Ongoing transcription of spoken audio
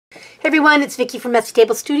Hey everyone, it's Vicki from Messy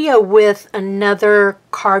Table Studio with another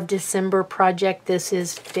Carve December project. This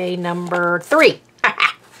is day number 3.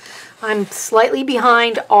 I'm slightly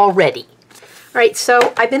behind already. All right,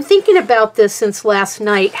 so I've been thinking about this since last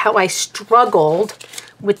night, how I struggled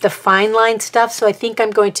with the fine line stuff. So I think I'm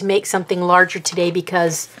going to make something larger today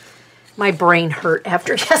because my brain hurt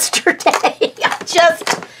after yesterday. I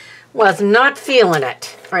just was not feeling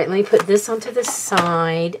it. All right, let me put this onto the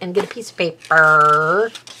side and get a piece of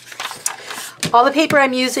paper. All the paper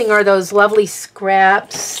I'm using are those lovely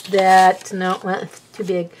scraps that, no, that's too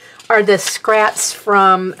big, are the scraps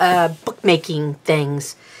from bookmaking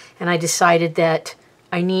things. And I decided that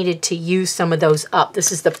I needed to use some of those up.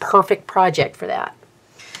 This is the perfect project for that.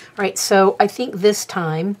 All right, so I think this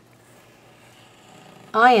time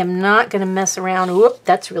I am not going to mess around. Whoop,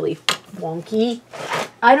 that's really wonky.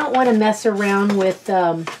 I don't want to mess around with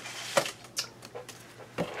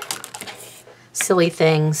silly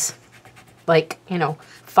things. Like, you know,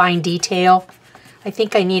 fine detail. I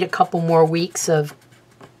think I need a couple more weeks of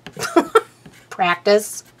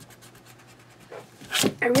practice.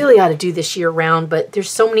 I really ought to do this year round, but there's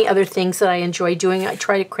so many other things that I enjoy doing. I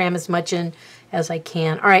try to cram as much in as I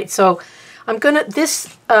can. All right, so I'm gonna,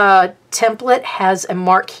 this template has a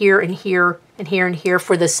mark here and here and here and here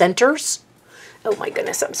for the centers. Oh my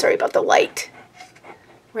goodness, I'm sorry about the light.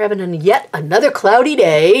 We're having yet another cloudy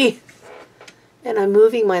day. And I'm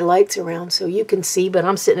moving my lights around so you can see, but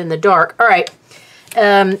I'm sitting in the dark. All right.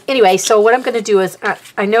 Anyway, so what I'm going to do is,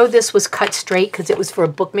 I know this was cut straight because it was for a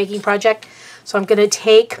bookmaking project. So I'm going to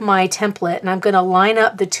take my template and I'm going to line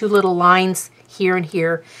up the two little lines here and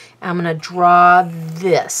here. And I'm going to draw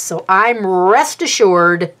this. So I'm rest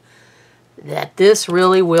assured that this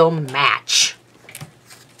really will match.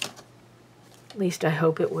 At least I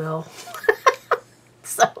hope it will.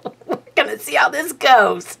 So we're going to see how this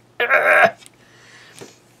goes.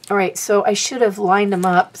 All right, so I should have lined them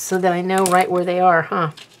up so that I know right where they are,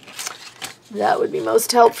 huh? That would be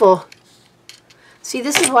most helpful. See,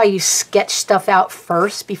 this is why you sketch stuff out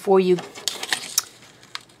first before you,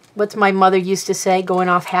 what's my mother used to say, going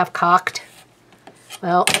off half-cocked?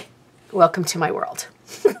 Well, welcome to my world.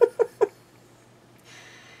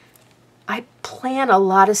 I plan a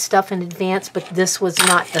lot of stuff in advance, but this was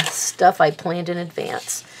not the stuff I planned in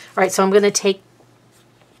advance. All right, so I'm going to take,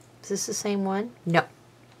 is this the same one? No.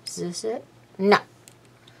 Is this it? No.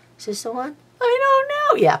 Is this the one? I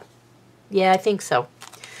don't know. Yeah. Yeah, I think so.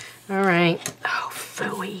 All right. Oh,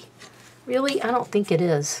 phooey. Really? I don't think it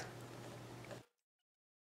is.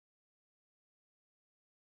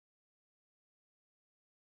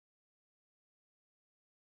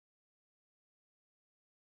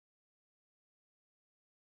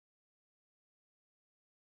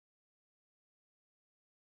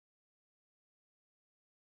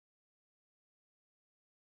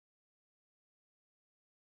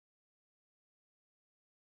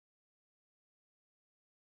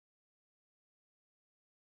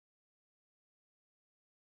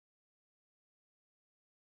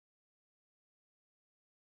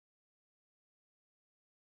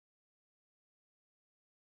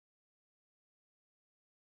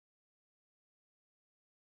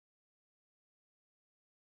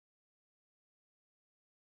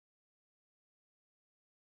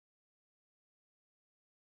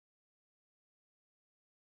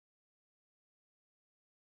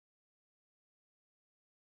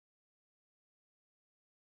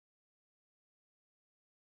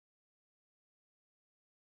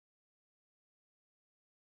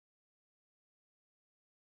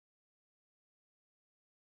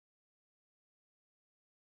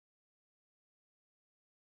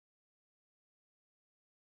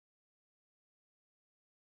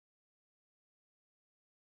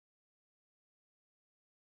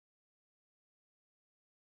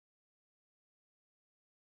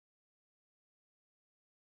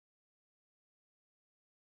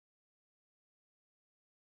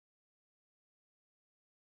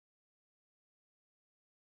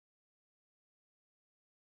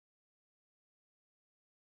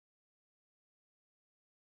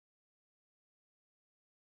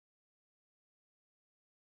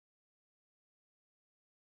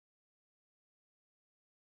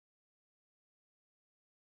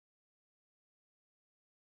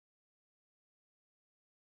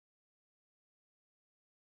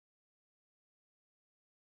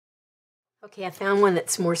 Okay, I found one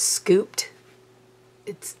that's more scooped.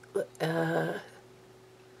 It's, I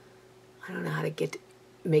don't know how to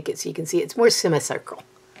make it so you can see it. It's more semicircle.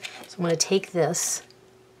 So I'm going to take this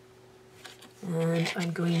and I'm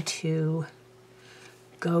going to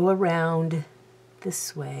go around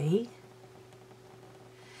this way.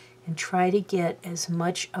 and try to get as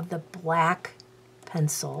much of the black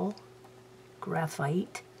pencil,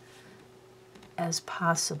 graphite, as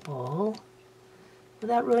possible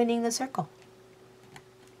without ruining the circle.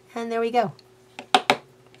 And there we go.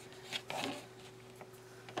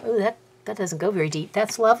 Oh, that doesn't go very deep.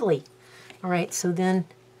 That's lovely. All right, so then I'm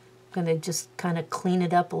going to just kind of clean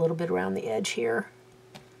it up a little bit around the edge here.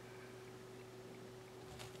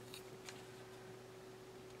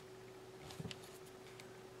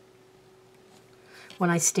 When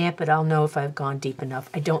I stamp it, I'll know if I've gone deep enough.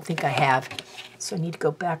 I don't think I have, so I need to go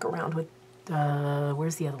back around with,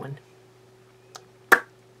 where's the other one?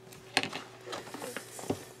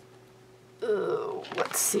 Oh,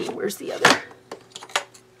 let's see, where's the other?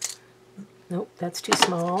 Nope, that's too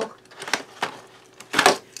small.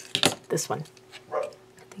 This one. I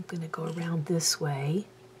think I'm going to go around this way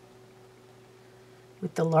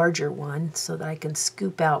with the larger one so that I can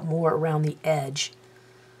scoop out more around the edge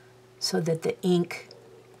so that the ink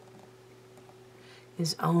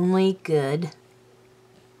is only good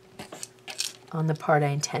on the part I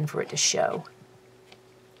intend for it to show.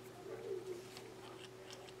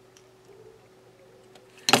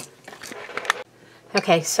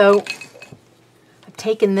 Okay, so I've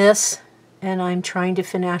taken this and I'm trying to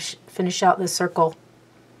finish out the circle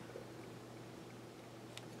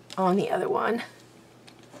on the other one.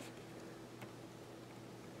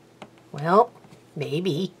 Well,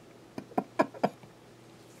 maybe.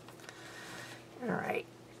 All right.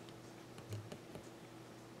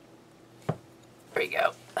 There we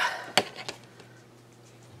go.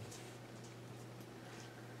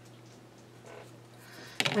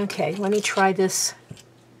 Okay, let me try this,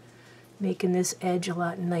 making this edge a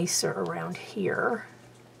lot nicer around here,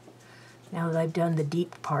 now that I've done the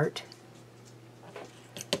deep part.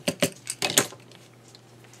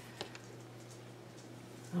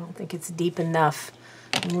 I don't think it's deep enough.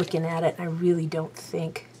 I'm looking at it and I really don't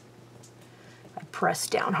think I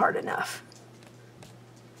pressed down hard enough.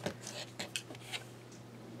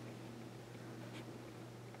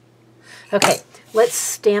 Okay, let's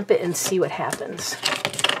stamp it and see what happens.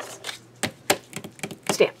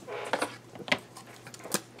 Stamp.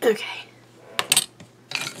 Okay.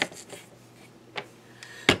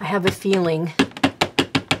 I have a feeling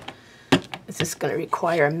this is going to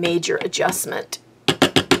require a major adjustment.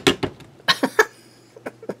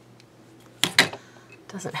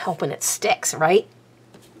 Doesn't help when it sticks, right?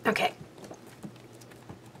 Okay.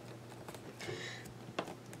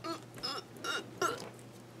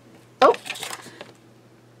 Oh.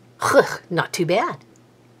 Not too bad.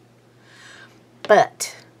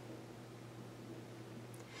 But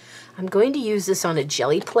I'm going to use this on a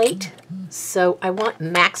jelly plate, so I want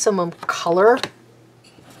maximum color.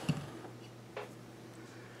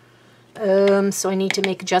 So I need to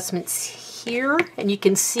make adjustments here, and you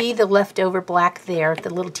can see the leftover black there, the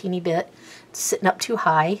little teeny bit. It's sitting up too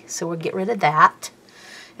high, so we'll get rid of that.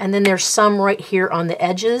 And then there's some right here on the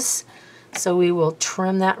edges, so we will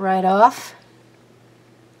trim that right off.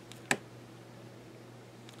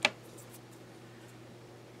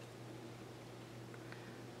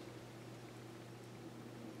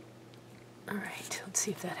 All right, let's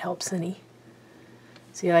see if that helps any.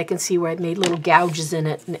 See, I can see where I made little gouges in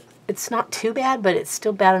it. And it's not too bad, but it's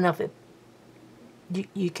still bad enough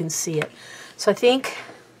you can see it. So I think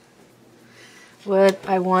what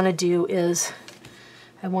I want to do is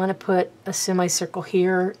I want to put a semicircle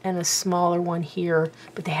here and a smaller one here,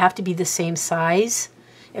 but they have to be the same size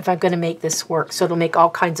if I'm going to make this work. So it'll make all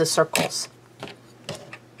kinds of circles.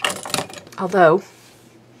 Although,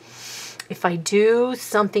 if I do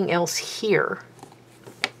something else here,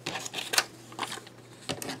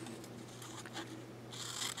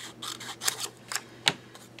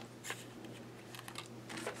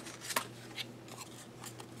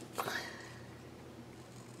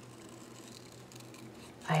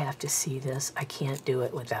 I have to see this. I can't do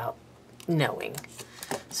it without knowing.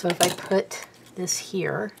 So if I put this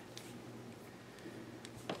here,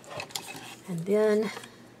 and then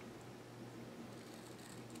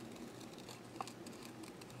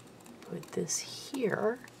put this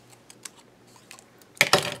here,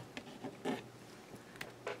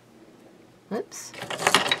 oops,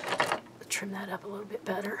 trim that up a little bit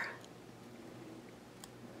better.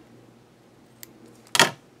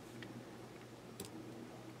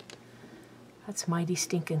 That's mighty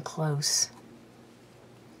stinking close.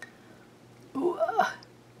 Ooh,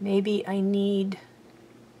 maybe I need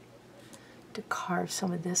to carve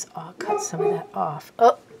some of this off, cut some of that off.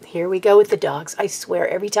 Oh, here we go with the dogs. I swear,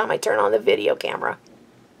 every time I turn on the video camera.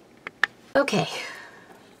 Okay.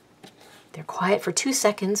 They're quiet for 2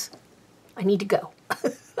 seconds. I need to go.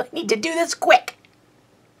 I need to do this quick.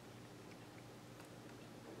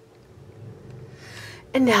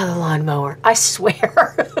 And now the lawnmower, I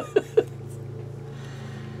swear.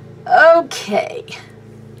 Okay.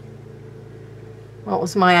 Well, it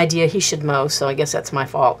was my idea. He should mow, so I guess that's my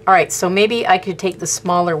fault. All right, so maybe I could take the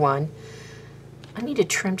smaller one. I need to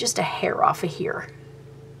trim just a hair off of here.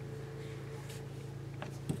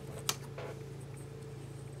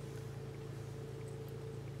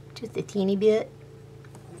 Just a teeny bit.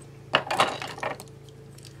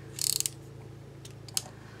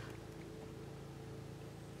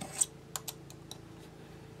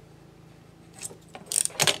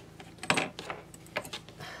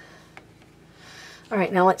 All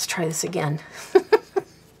right, now let's try this again.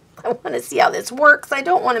 I want to see how this works. I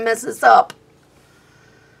don't want to mess this up.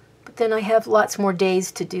 But then I have lots more days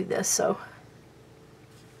to do this, so.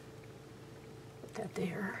 Put that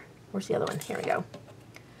there. Where's the other one? Here we go.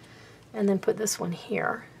 And then put this one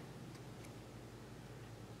here.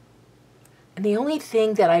 And the only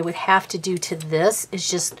thing that I would have to do to this is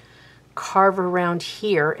just carve around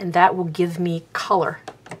here, and that will give me color.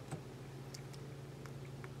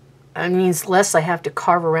 That means less I have to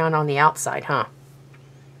carve around on the outside, huh?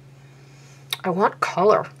 I want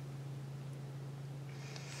color.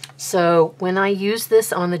 So when I use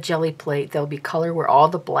this on the jelly plate, there'll be color where all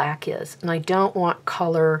the black is. And I don't want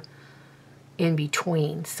color in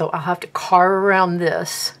between. So I'll have to carve around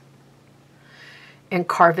this and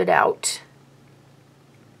carve it out.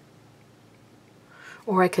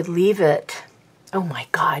 Or I could leave it. Oh my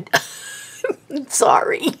God.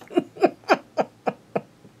 Sorry.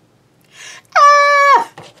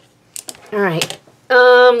 All right,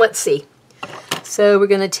 let's see. So we're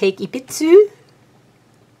going to take Ippitsu,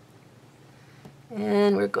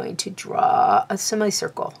 and we're going to draw a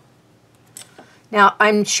semicircle. Now,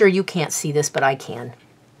 I'm sure you can't see this, but I can.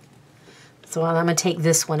 So I'm going to take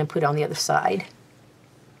this one and put it on the other side.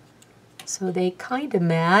 So they kind of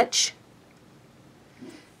match.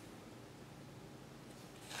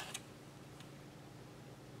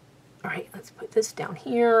 All right, let's put this down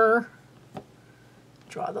here.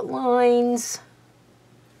 Draw the lines.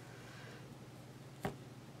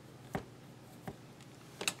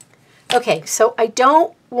 Okay, so I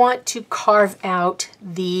don't want to carve out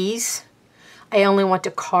these. I only want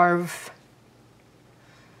to carve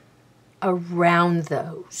around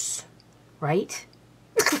those, right?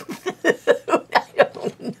 I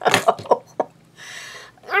don't know.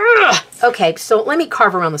 Ugh. Okay, so let me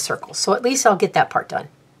carve around the circle. So at least I'll get that part done.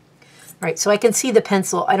 All right, so I can see the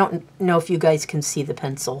pencil. I don't know if you guys can see the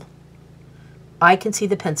pencil. I can see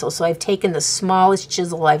the pencil. So I've taken the smallest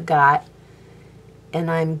chisel I've got,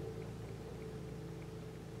 and I'm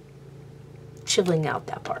chiseling out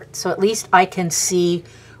that part. So at least I can see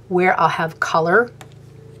where I'll have color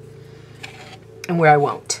and where I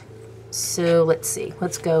won't. So let's see.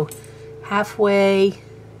 Let's go halfway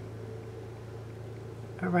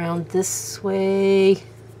around this way.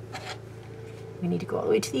 We need to go all the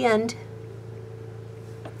way to the end.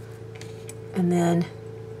 And then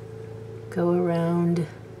go around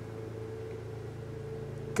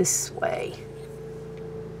this way.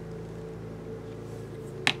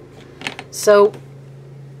 So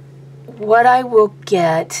what I will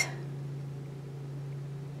get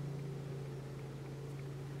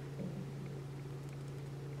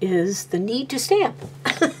is the need to stamp.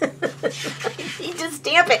 I need to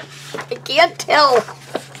stamp it. I can't tell.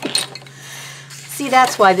 See,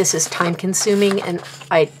 that's why this is time consuming, and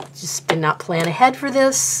I just did not plan ahead for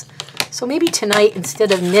this. So maybe tonight,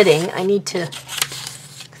 instead of knitting, I need to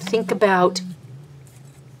think about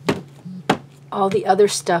all the other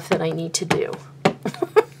stuff that I need to do.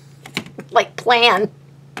 Like plan.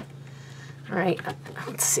 All right,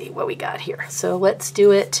 let's see what we got here. So let's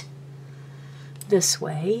do it this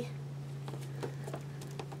way.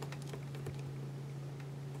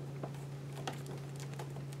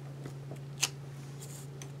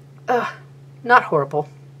 Not horrible,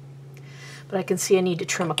 but I can see I need to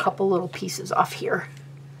trim a couple little pieces off here,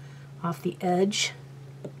 off the edge,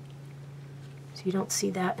 so you don't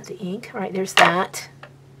see that in the ink. All right, there's that,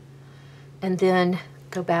 and then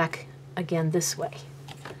go back again this way,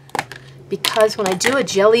 because when I do a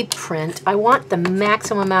jelly print, I want the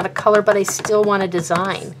maximum amount of color, but I still want a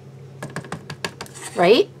design,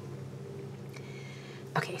 right?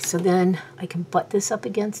 Okay, so then I can butt this up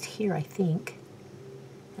against here, I think.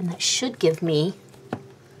 And that should give me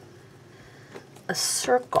a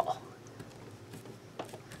circle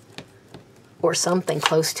or something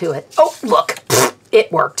close to it. Oh, look,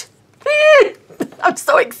 it worked. I'm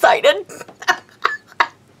so excited.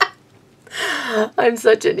 I'm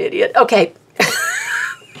such an idiot. Okay.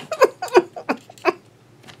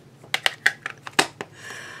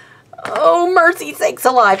 Oh, mercy sakes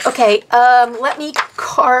alive. Okay, let me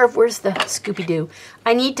carve. Where's the Scooby-Doo?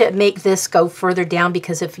 I need to make this go further down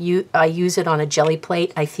because if I use it on a jelly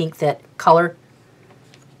plate, I think that color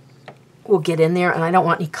will get in there, and I don't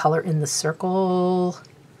want any color in the circle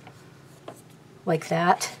like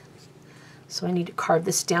that. So I need to carve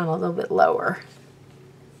this down a little bit lower.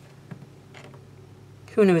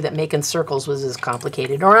 Who knew that making circles was as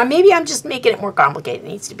complicated? Or maybe I'm just making it more complicated than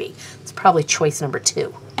it needs to be. It's probably choice number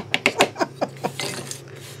 2.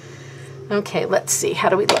 Okay, let's see. How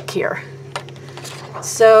do we look here?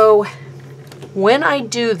 So when I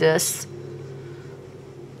do this,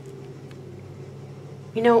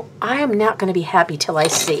 you know, I am not going to be happy till I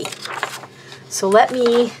see. So let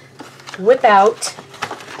me whip out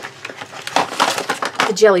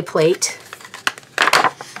the jelly plate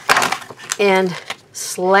and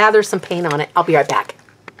slather some paint on it. I'll be right back.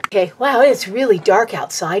 Okay, wow, it's really dark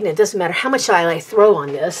outside, and it doesn't matter how much I throw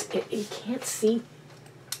on this. You can't see.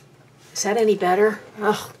 Is that any better?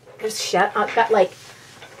 Oh, I've got like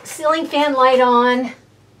ceiling fan light on.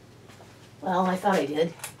 Well, I thought I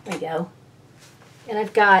did. There you go. And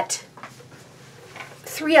I've got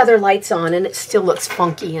 3 other lights on, and it still looks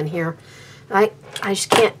funky in here. I just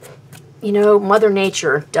can't, you know, Mother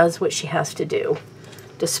Nature does what she has to do,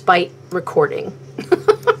 despite recording.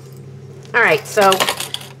 All right, so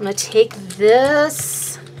I'm going to take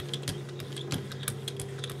this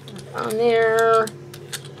on there.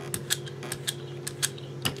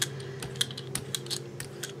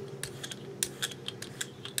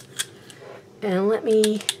 And let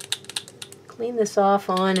me clean this off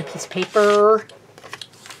on a piece of paper.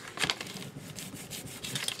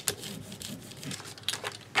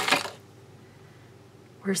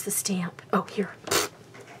 Where's the stamp? Oh, here.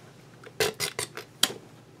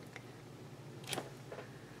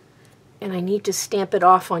 And I need to stamp it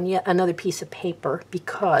off on yet another piece of paper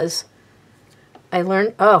because I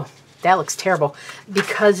learned, oh, that looks terrible.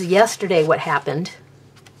 Because yesterday what happened,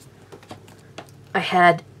 I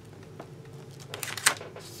had,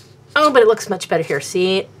 oh, but it looks much better here.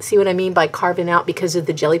 See what I mean by carving out because of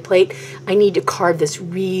the jelly plate? I need to carve this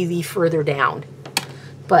really further down.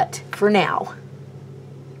 But for now,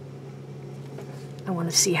 I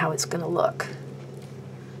want to see how it's going to look.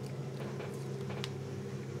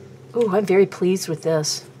 Oh, I'm very pleased with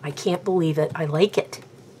this. I can't believe it. I like it.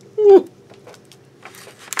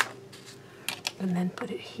 And then put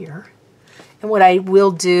it here. And what I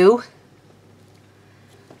will do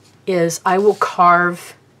is I will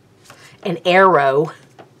carve an arrow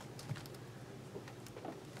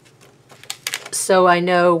so I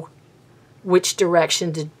know which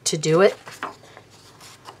direction to do it.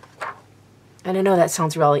 And I know that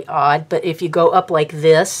sounds really odd, but if you go up like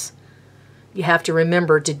this, you have to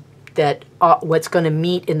remember that what's going to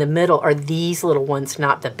meet in the middle are these little ones,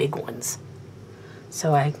 not the big ones.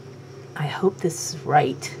 So I hope this is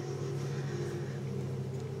right.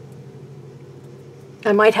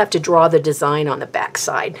 I might have to draw the design on the back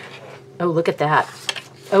side. Oh, look at that.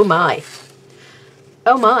 Oh my.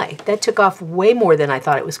 Oh my, that took off way more than I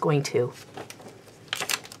thought it was going to.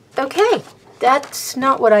 Okay, that's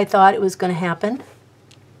not what I thought it was going to happen.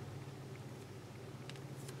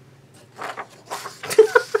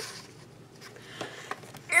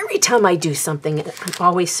 Every time I do something, I'm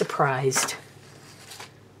always surprised.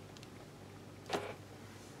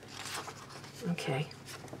 Okay.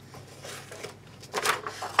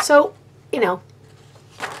 So, you know,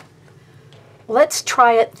 let's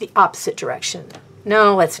try it the opposite direction.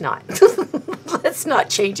 No, let's not. Let's not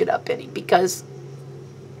change it up any because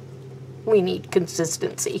we need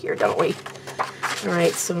consistency here, don't we? All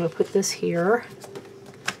right, so I'm going to put this here.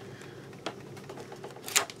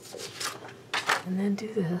 And then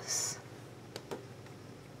do this.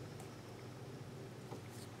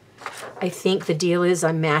 I think the deal is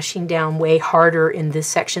I'm mashing down way harder in this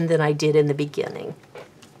section than I did in the beginning.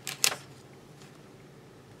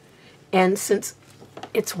 And since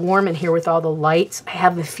it's warm in here with all the lights, I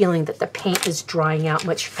have the feeling that the paint is drying out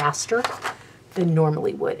much faster than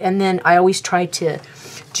normally would. And then I always try to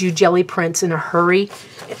do jelly prints in a hurry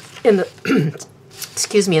in the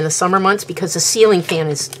excuse me, in the summer months because the ceiling fan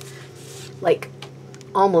is like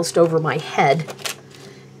almost over my head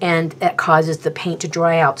and that causes the paint to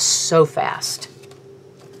dry out so fast.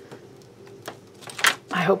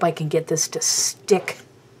 I hope I can get this to stick.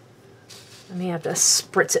 I may have to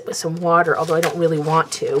spritz it with some water, although I don't really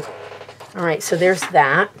want to. All right, so there's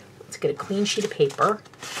that. Let's get a clean sheet of paper.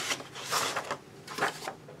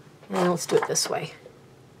 And let's do it this way.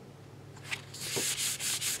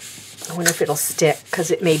 I wonder if it'll stick,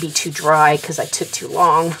 because it may be too dry, because I took too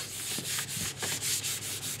long.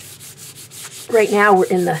 Right now we're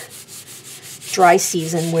in the dry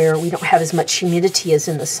season where we don't have as much humidity as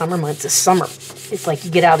in the summer months. It's summer. It's like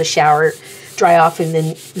you get out of the shower, dry off, and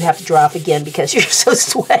then you have to dry off again because you're so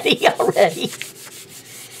sweaty already.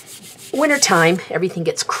 Wintertime, everything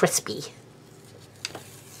gets crispy.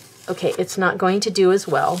 Okay, it's not going to do as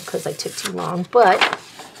well because I took too long, but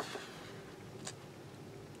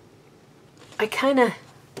I kind of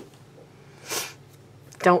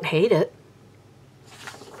don't hate it.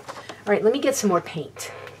 All right, let me get some more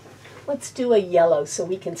paint. Let's do a yellow so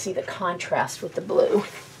we can see the contrast with the blue.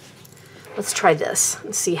 Let's try this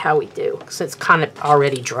and see how we do. So it's kind of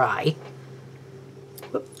already dry.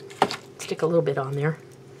 Whoop. Stick a little bit on there.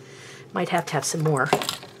 Might have to have some more.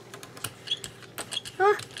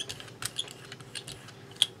 Huh.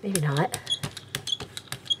 Maybe not.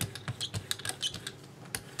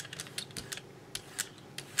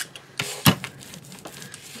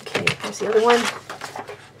 Okay, here's the other one.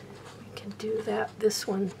 We can do that, this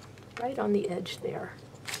one, right on the edge there.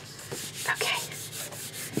 Okay.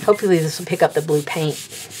 Hopefully this will pick up the blue paint.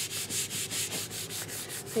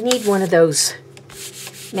 I need one of those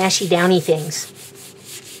mashy downy things.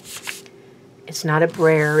 It's not a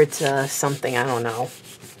brayer, it's a something, I don't know.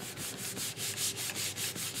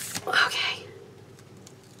 Okay.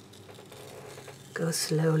 Go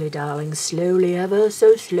slowly, darling, slowly, ever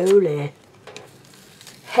so slowly.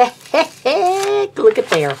 Look at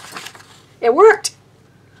there. It worked.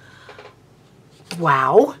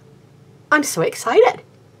 Wow. I'm so excited.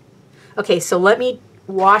 Okay, so let me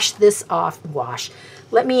wash this off.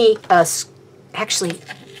 Let me, actually,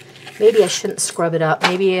 maybe I shouldn't scrub it up.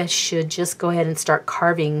 Maybe I should just go ahead and start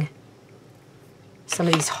carving some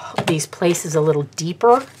of these places a little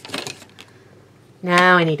deeper.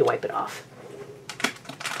 Now I need to wipe it off.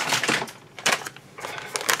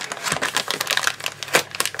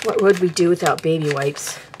 What would we do without baby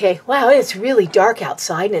wipes? Okay, wow, it's really dark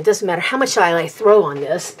outside, and it doesn't matter how much I throw on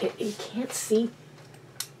this. You can't see.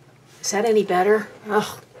 Is that any better?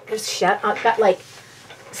 Oh, there's shut. I've got like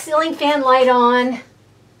ceiling fan light on.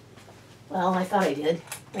 Well, I thought I did.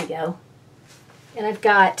 There we go. And I've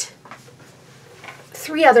got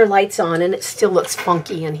 3 other lights on, and it still looks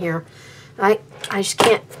funky in here. I just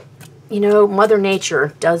can't, you know, Mother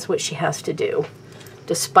Nature does what she has to do,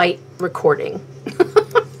 despite recording.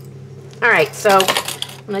 All right, so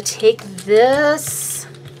I'm going to take this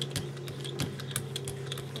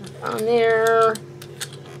on there.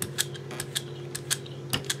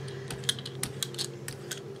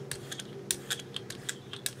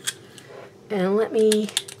 And let me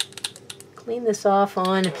clean this off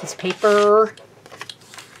on a piece of paper.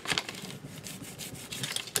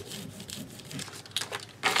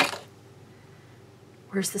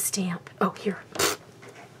 Where's the stamp? Oh, here.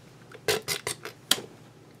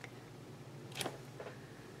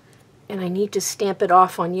 And I need to stamp it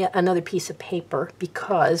off on yet another piece of paper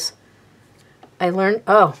because I learned,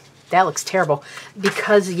 oh, that looks terrible.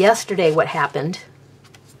 Because yesterday what happened,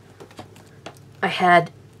 I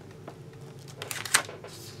had,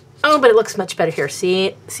 oh, but it looks much better here.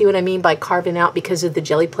 See what I mean by carving out because of the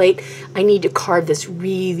jelly plate? I need to carve this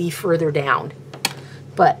really further down.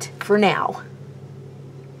 But for now,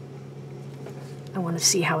 I want to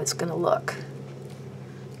see how it's going to look.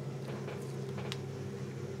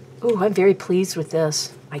 Oh, I'm very pleased with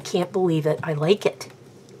this. I can't believe it. I like it.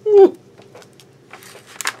 And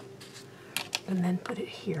then put it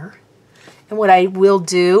here. And what I will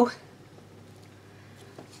do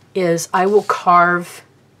is I will carve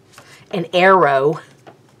an arrow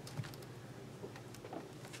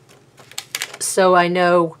so I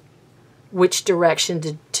know which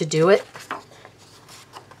direction to do it.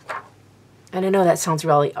 And I know that sounds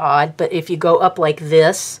really odd, but if you go up like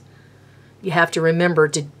this, you have to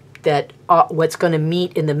remember that what's going to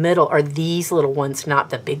meet in the middle are these little ones,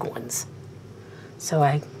 not the big ones. So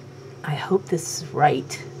I hope this is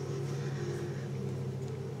right.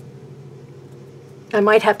 I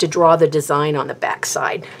might have to draw the design on the back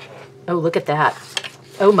side. Oh, look at that.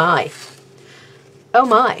 Oh my. Oh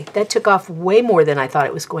my, that took off way more than I thought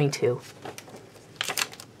it was going to.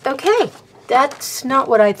 Okay, that's not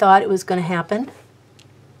what I thought it was going to happen.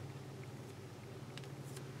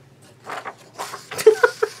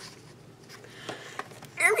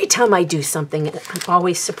 Every time I do something, I'm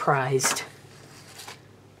always surprised.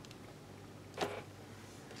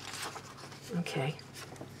 Okay.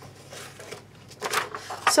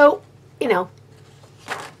 So, you know,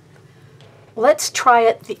 let's try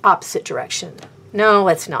it the opposite direction. No,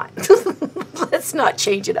 let's not. Let's not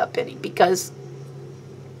change it up any because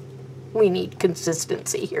we need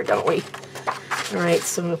consistency here, don't we? All right,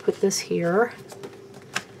 so I'm going to put this here.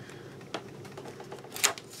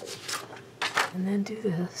 And then do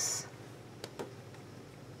this.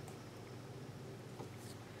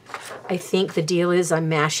 I think the deal is I'm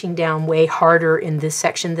mashing down way harder in this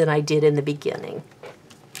section than I did in the beginning.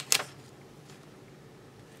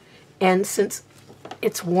 And since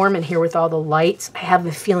it's warm in here with all the lights, I have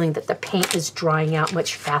a feeling that the paint is drying out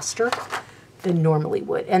much faster than normally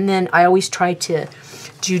would. And then I always try to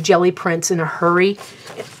do jelly prints in a hurry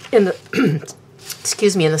in the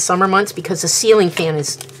excuse me, in the summer months, because the ceiling fan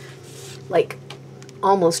is like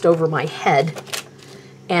almost over my head,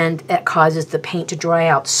 and that causes the paint to dry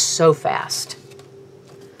out so fast.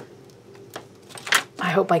 I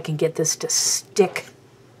hope I can get this to stick.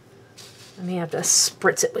 I may have to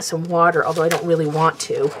spritz it with some water, although I don't really want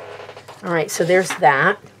to. All right, so there's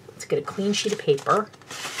that. Let's get a clean sheet of paper.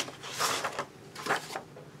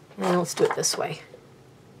 And let's do it this way.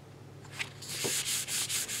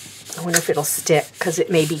 I wonder if it'll stick, because it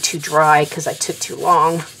may be too dry because I took too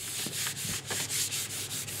long.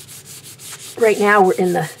 Right now we're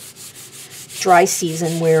in the dry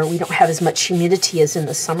season where we don't have as much humidity as in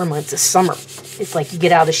the summer months. It's summer. It's like you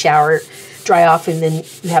get out of the shower, dry off, and then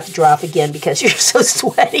you have to dry off again because you're so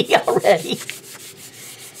sweaty already.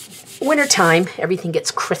 Wintertime, everything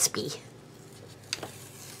gets crispy.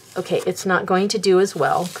 Okay, it's not going to do as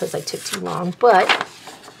well because I took too long, but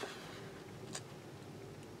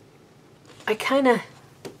I kind of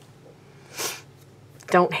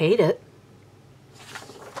don't hate it.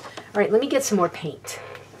 All right, let me get some more paint.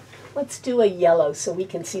 Let's do a yellow so we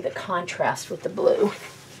can see the contrast with the blue.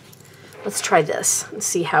 Let's try this and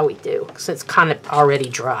see how we do, since it's kind of already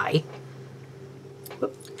dry.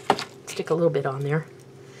 Whoop. Stick a little bit on there.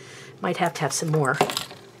 Might have to have some more.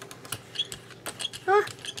 Huh?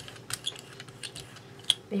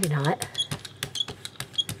 Maybe not.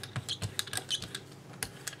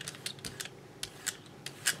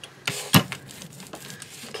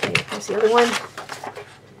 Okay, here's the other one.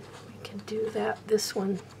 We can do that, this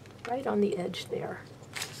one, right on the edge there.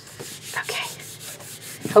 Okay.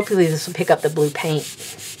 Hopefully this will pick up the blue paint.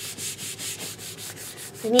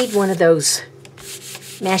 I need one of those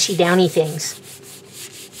mashy downy things.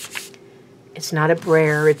 It's not a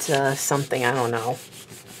brayer, it's a something, I don't know.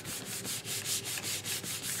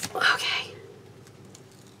 Okay.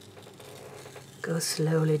 Go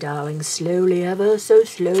slowly, darling, slowly, ever so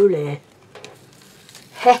slowly.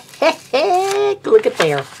 Heck, look at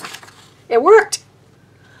there. It worked.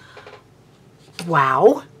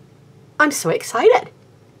 Wow. I'm so excited.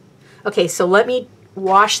 Okay, so let me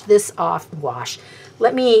wash this off.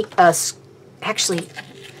 Let me, actually,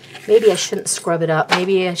 maybe I shouldn't scrub it up.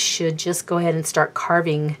 Maybe I should just go ahead and start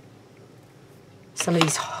carving some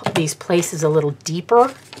of these places a little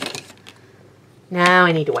deeper. Now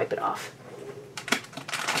I need to wipe it off.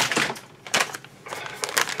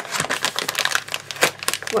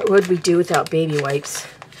 What would we do without baby wipes?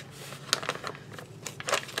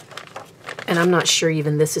 And I'm not sure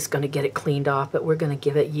even this is going to get it cleaned off, but we're going to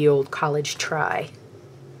give it ye old college try.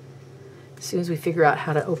 As soon as we figure out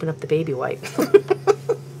how to open up the baby wipe.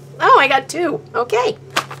 Oh, I got two. Okay.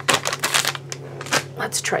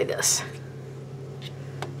 Let's try this.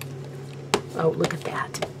 Oh, look at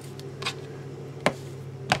that.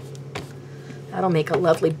 That'll make a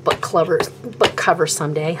lovely book cover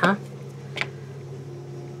someday, huh?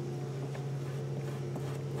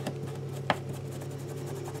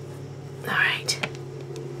 All right.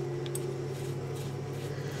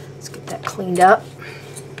 Let's get that cleaned up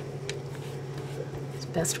as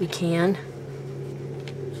best we can.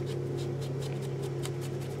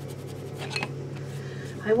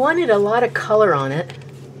 I wanted a lot of color on it.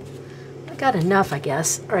 I got enough, I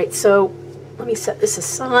guess. All right, so let me set this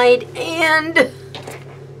aside and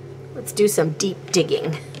let's do some deep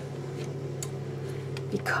digging.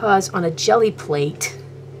 Because on a jelly plate,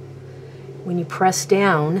 when you press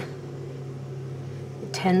down,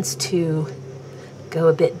 it tends to go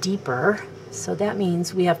a bit deeper. So that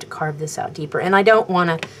means we have to carve this out deeper. And I don't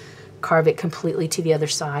want to carve it completely to the other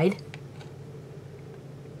side.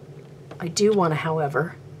 I do want to,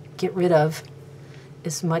 however, get rid of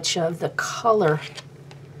as much of the color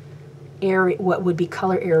area, what would be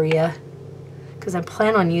color area, because I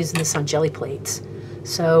plan on using this on jelly plates.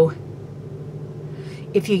 So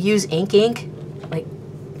if you use ink, like,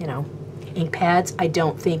 you know, ink pads, I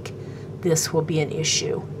don't think this will be an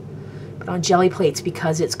issue. But on jelly plates,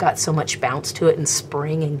 because it's got so much bounce to it and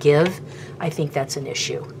spring and give, I think that's an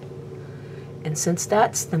issue. And since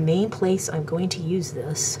that's the main place I'm going to use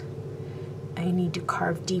this, I need to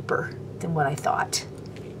carve deeper than what I thought.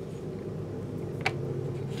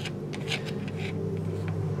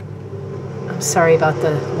 I'm sorry about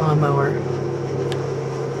the lawnmower.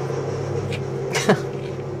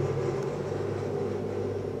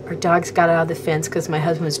 Our dogs got out of the fence because my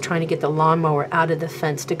husband was trying to get the lawnmower out of the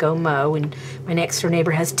fence to go mow, and my next door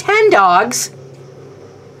neighbor has 10 dogs.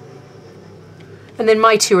 And then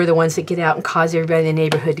my 2 are the ones that get out and cause everybody in the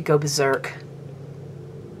neighborhood to go berserk.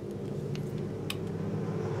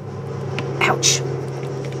 Ouch.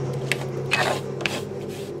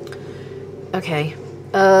 Okay.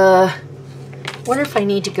 Wonder if I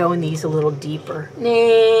need to go in these a little deeper.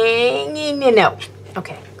 No.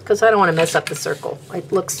 Okay, because I don't want to mess up the circle.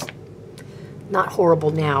 It looks not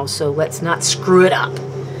horrible now, so let's not screw it up.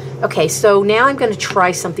 Okay, so now I'm going to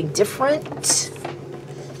try something different.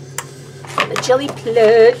 On the jelly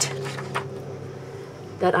plate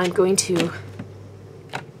that I'm going to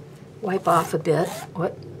wipe off a bit.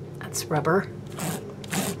 What? That's rubber.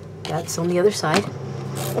 That's on the other side.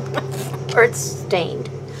 Or it's stained.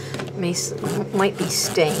 Might be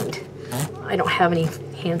stained. I don't have any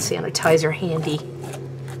hand sanitizer handy.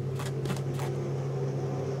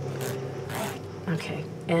 Okay,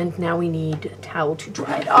 and now we need a towel to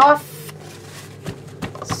dry it off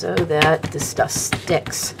so that the stuff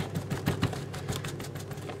sticks.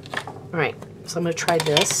 All right, so I'm going to try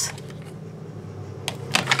this.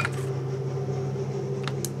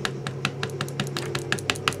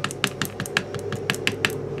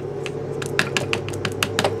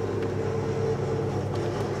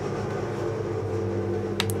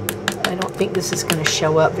 I don't think this is going to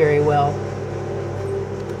show up very well.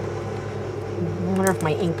 I wonder if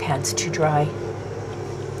my ink pad's too dry.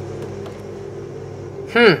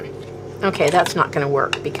 Okay, that's not going to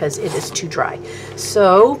work because it is too dry.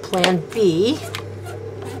 So, plan B.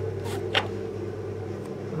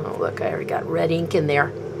 Oh, look, I already got red ink in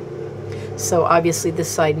there. So, obviously,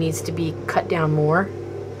 this side needs to be cut down more.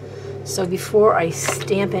 So, before I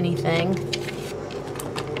stamp anything,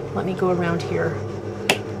 let me go around here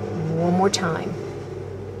one more time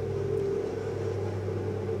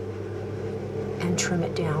and trim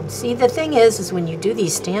it down. See, the thing is when you do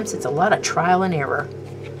these stamps, it's a lot of trial and error.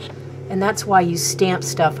 And that's why you stamp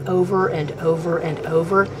stuff over and over and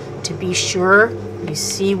over to be sure you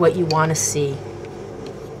see what you want to see.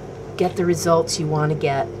 Get the results you want to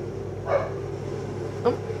get.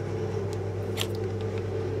 Oh.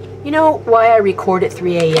 You know why I record at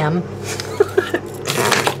 3 a.m.?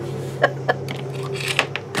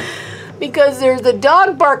 Because there's a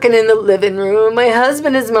dog barking in the living room. My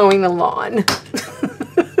husband is mowing the lawn.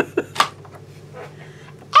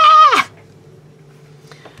 Ah!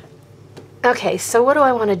 Okay, so what do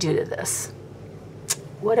I want to do to this?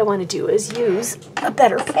 What I want to do is use a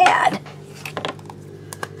better pad.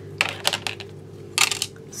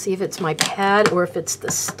 See if it's my pad or if it's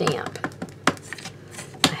the stamp.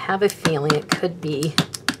 I have a feeling it could be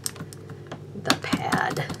the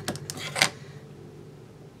pad.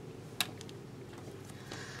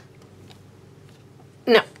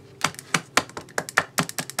 No.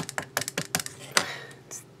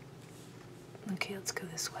 Okay, let's go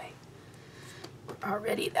this way. We're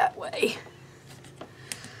already that way.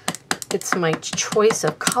 It's my choice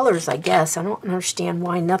of colors, I guess. I don't understand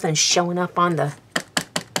why nothing's showing up on the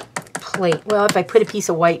plate. Well, if I put a piece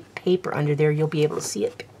of white paper under there, you'll be able to see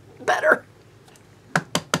it better.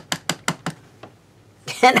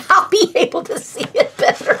 And I'll be able to see it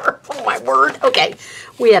better. Oh, my word. Okay,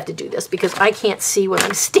 we have to do this because I can't see what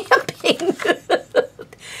I'm stamping.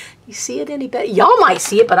 You see it any better? Y'all might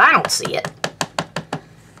see it, but I don't see it.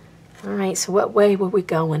 All right, so what way were we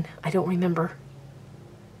going? I don't remember.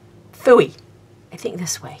 Phooey. I think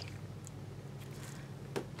this way.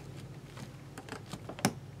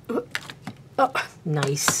 Oh,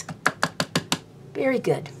 nice. Very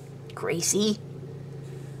good, Gracie.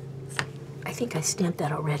 I think I stamped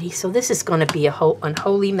that already, so this is going to be a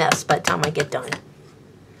unholy mess by the time I get done.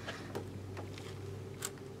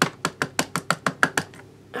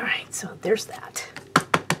 All right, so there's that.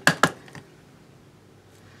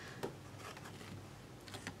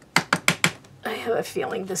 I have a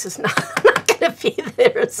feeling this is not going to be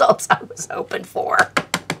the results I was hoping for.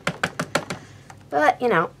 But, you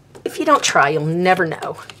know, if you don't try, you'll never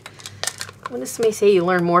know. When somebody say you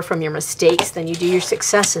learn more from your mistakes than you do your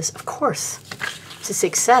successes, of course. It's a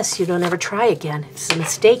success, you don't ever try again. If it's a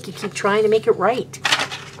mistake, you keep trying to make it right.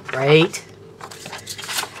 Right?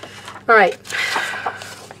 All right.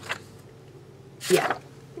 Yeah,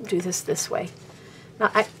 do this way.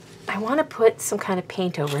 Now, I want to put some kind of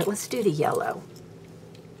paint over it. Let's do the yellow.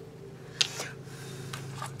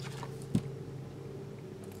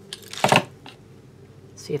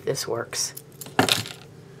 See if this works.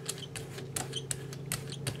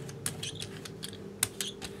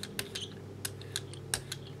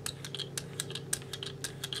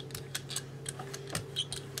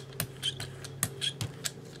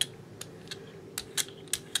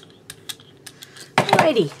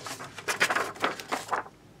 Alrighty.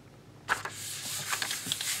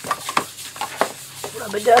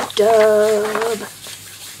 Rub-a-dub-dub.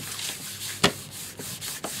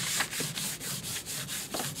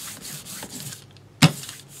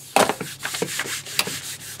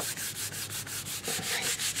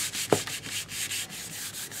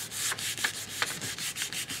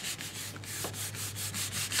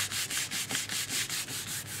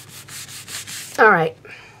 All right.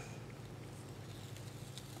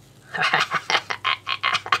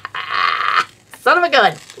 Son of a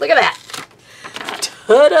gun. Look at that.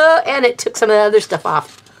 Ta-da! And it took some of the other stuff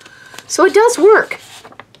off. So it does work.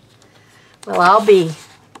 Well, I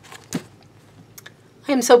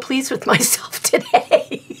am so pleased with myself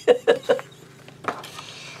today.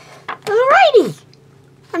 Alrighty.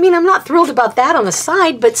 I mean, I'm not thrilled about that on the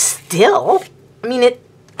side, but still, I mean, it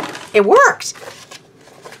worked.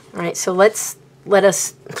 All right, so let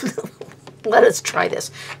us try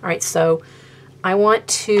this. All right, so I want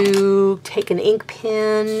to take an ink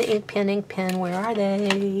pen. Where are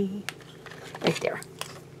they? Right there.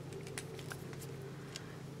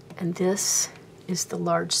 And this is the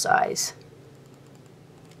large size.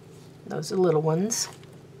 Those are little ones.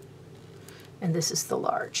 And this is the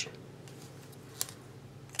large.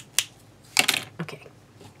 Okay.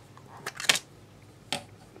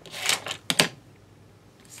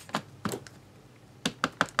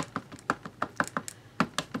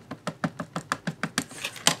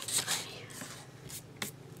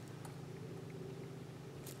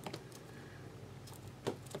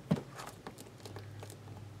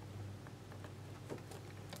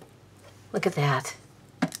 Look at that.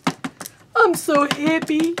 I'm so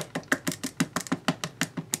happy.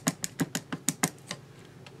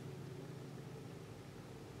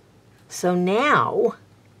 So now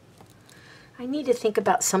I need to think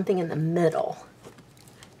about something in the middle.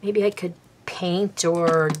 Maybe I could paint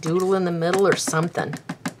or doodle in the middle or something.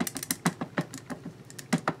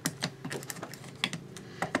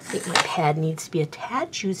 I think my pad needs to be a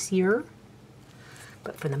tad juicier.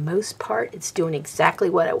 But for the most part, it's doing exactly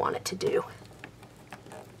what I want it to do.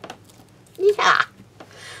 Yeah.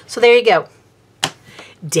 So there you go.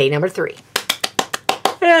 Day number 3.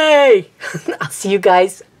 Hey! I'll see you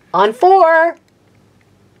guys on 4.